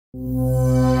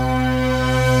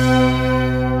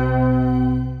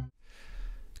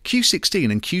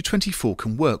Q16 and Q24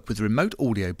 can work with remote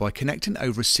audio by connecting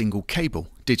over a single cable,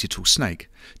 digital snake,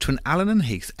 to an Allen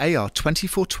Heath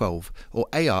AR2412 or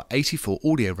AR84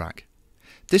 audio rack.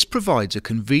 This provides a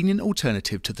convenient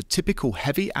alternative to the typical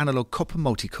heavy analog copper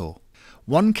multicore.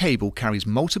 One cable carries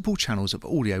multiple channels of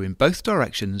audio in both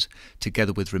directions,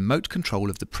 together with remote control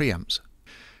of the preamps.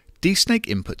 dSNAKE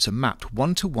inputs are mapped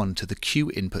one-to-one to the Q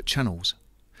input channels.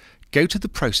 Go to the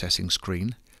processing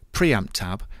screen, preamp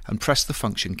tab, and press the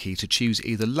function key to choose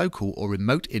either local or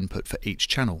remote input for each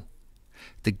channel.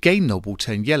 The gain knob will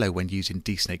turn yellow when using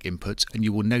dSNAKE inputs, and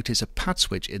you will notice a pad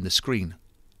switch in the screen.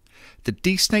 The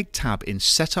dSNAKE tab in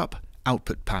Setup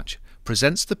Output Patch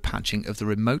presents the patching of the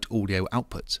remote audio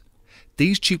outputs.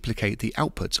 These duplicate the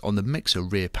outputs on the mixer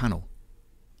rear panel.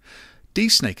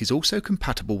 dSNAKE is also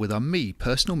compatible with our ME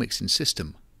personal mixing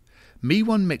system.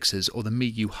 ME-1 mixers or the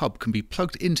ME-U hub can be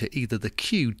plugged into either the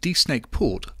Q dSNAKE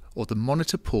port or the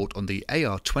monitor port on the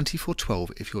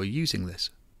AR2412 if you are using this.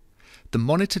 The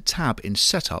monitor tab in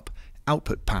Setup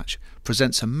Output Patch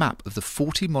presents a map of the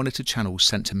 40 monitor channels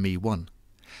sent to ME-1.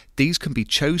 These can be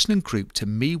chosen and grouped to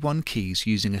ME-1 keys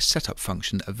using a setup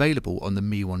function available on the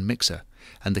ME-1 mixer,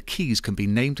 and the keys can be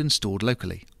named and stored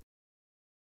locally.